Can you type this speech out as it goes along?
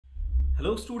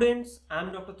Hello students, I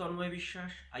am Dr. Tanmoy Biswas.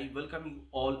 I welcome you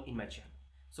all in my channel.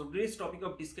 So today's topic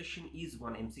of discussion is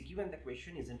one MCQ and the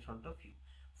question is in front of you.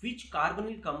 Which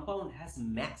carbonyl compound has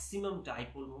maximum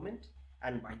dipole moment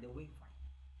and by the way why?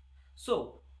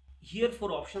 So here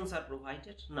four options are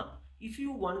provided. Now if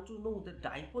you want to know the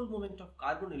dipole moment of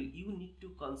carbonyl, you need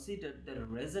to consider the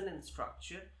resonance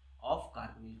structure of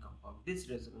carbonyl compound. This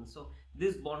resonance, so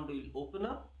this bond will open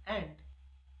up and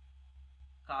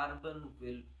carbon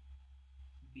will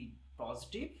be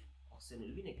positive, oxygen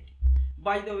will be negative.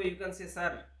 By the way, you can say,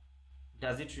 sir,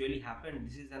 does it really happen?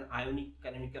 This is an ionic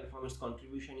canonical form, its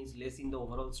contribution is less in the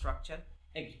overall structure.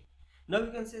 Agree. Now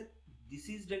you can say this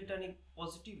is delta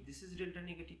positive, this is delta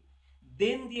negative.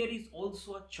 Then there is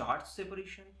also a charge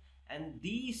separation, and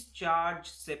this charge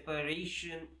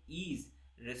separation is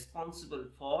responsible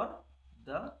for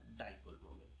the dipole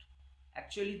moment.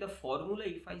 Actually, the formula,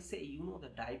 if I say, you know, the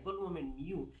dipole moment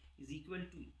mu is equal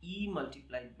to E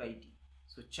multiplied by D.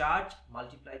 So charge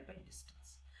multiplied by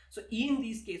distance. So in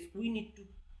this case, we need to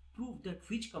prove that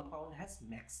which compound has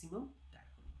maximum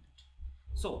dipole moment.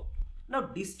 So now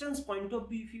distance point of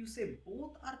view, if you say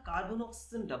both are carbon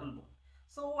oxygen double bond,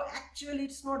 so actually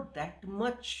it's not that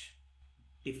much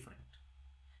different.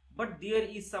 But there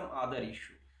is some other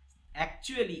issue.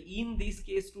 Actually, in this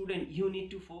case, student, you need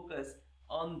to focus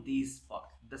on this part,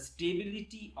 the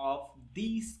stability of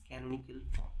this canonical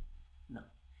form. Now,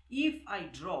 if I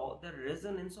draw the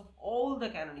resonance of all the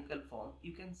canonical form,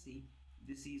 you can see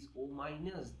this is O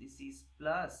minus, this is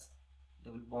plus,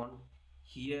 double bond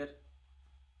here.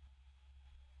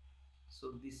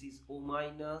 So this is O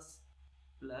minus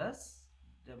plus,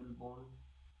 double bond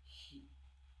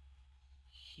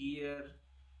here,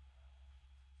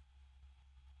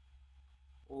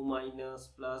 O minus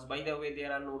plus. By the way,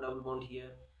 there are no double bond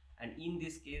here, and in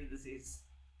this case this is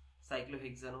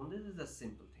cyclohexanone. This is a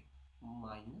simple thing,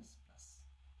 minus plus,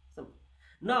 simple.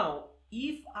 Now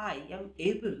if I am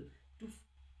able to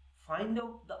find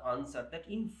out the answer that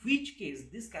in which case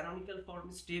this canonical form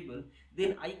is stable,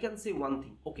 then I can say one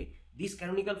thing, okay, this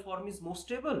canonical form is more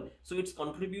stable, so its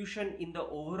contribution in the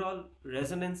overall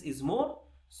resonance is more,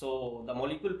 so the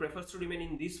molecule prefers to remain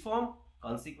in this form,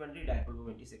 consequently dipole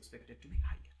moment is expected to be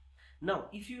higher. Now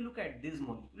if you look at this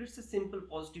molecule, it's a simple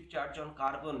positive charge on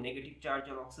carbon, negative charge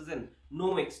on oxygen,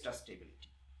 no extra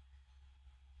stability.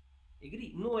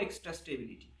 Agree? No extra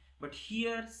stability. But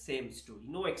here same story,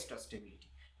 no extra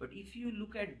stability. But if you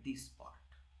look at this part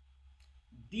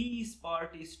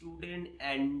is, student,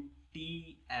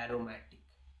 anti-aromatic.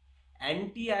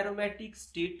 Anti-aromatic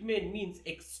statement means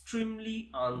extremely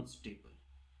unstable.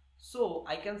 So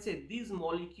I can say this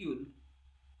molecule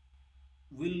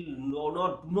will do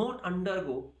not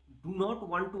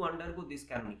want to undergo this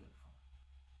canonical form.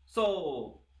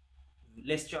 So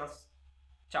less chance,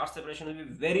 charge separation will be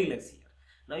very less here.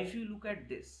 Now if you look at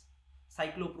this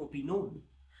cyclopropanone,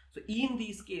 so in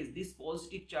this case this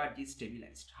positive charge is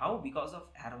stabilized. How? Because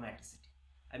of aromaticity.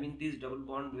 I mean this double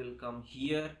bond will come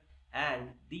here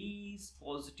and this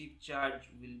positive charge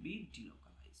will be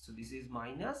delocalized. So this is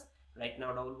minus, right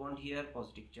now double bond here,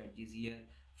 positive charge is here.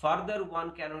 Further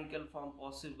one canonical form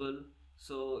possible,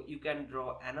 so you can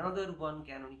draw another one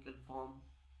canonical form,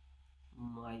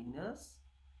 minus,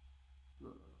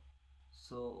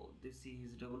 so this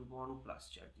is double bond plus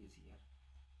charge is here,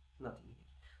 nothing here.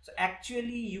 So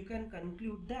actually you can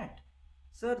conclude that,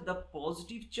 sir, the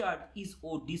positive charge is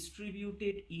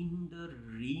distributed in the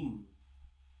ring.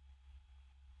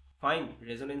 Fine,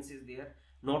 resonance is there.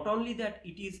 Not only that,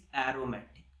 it is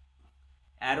aromatic.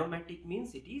 Aromatic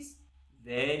means it is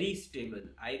very stable.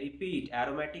 I repeat,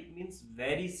 aromatic means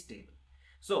very stable.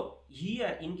 So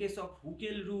here in case of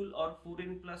Huckel rule or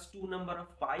 4n plus 2 number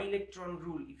of pi electron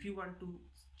rule, if you want to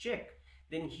check,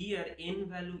 then here n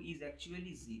value is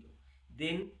actually 0.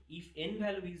 Then if n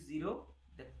value is 0,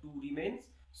 the 2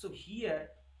 remains. So here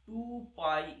 2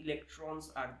 pi electrons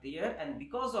are there, and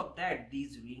because of that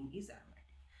this ring is aromatic.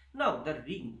 Now the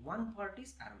ring, one part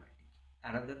is aromatic,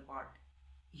 another part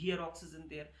here oxygen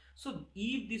there. So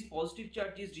if this positive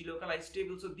charge is delocalized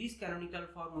stable, so this canonical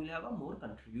form will have a more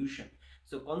contribution.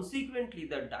 So consequently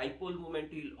the dipole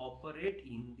moment will operate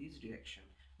in this direction.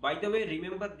 By the way,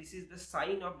 remember this is the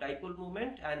sign of dipole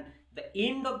moment, and the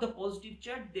end of the positive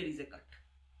charge there is a cut,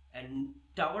 and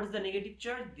towards the negative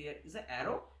charge there is an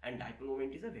arrow, and dipole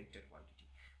moment is a vector quantity.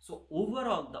 So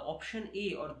overall the option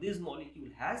A or this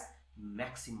molecule has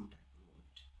maximum dipole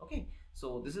moment. Okay,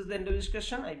 so this is the end of the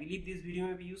discussion. I believe this video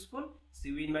may be useful. See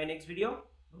you in my next video.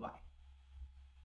 Bye bye.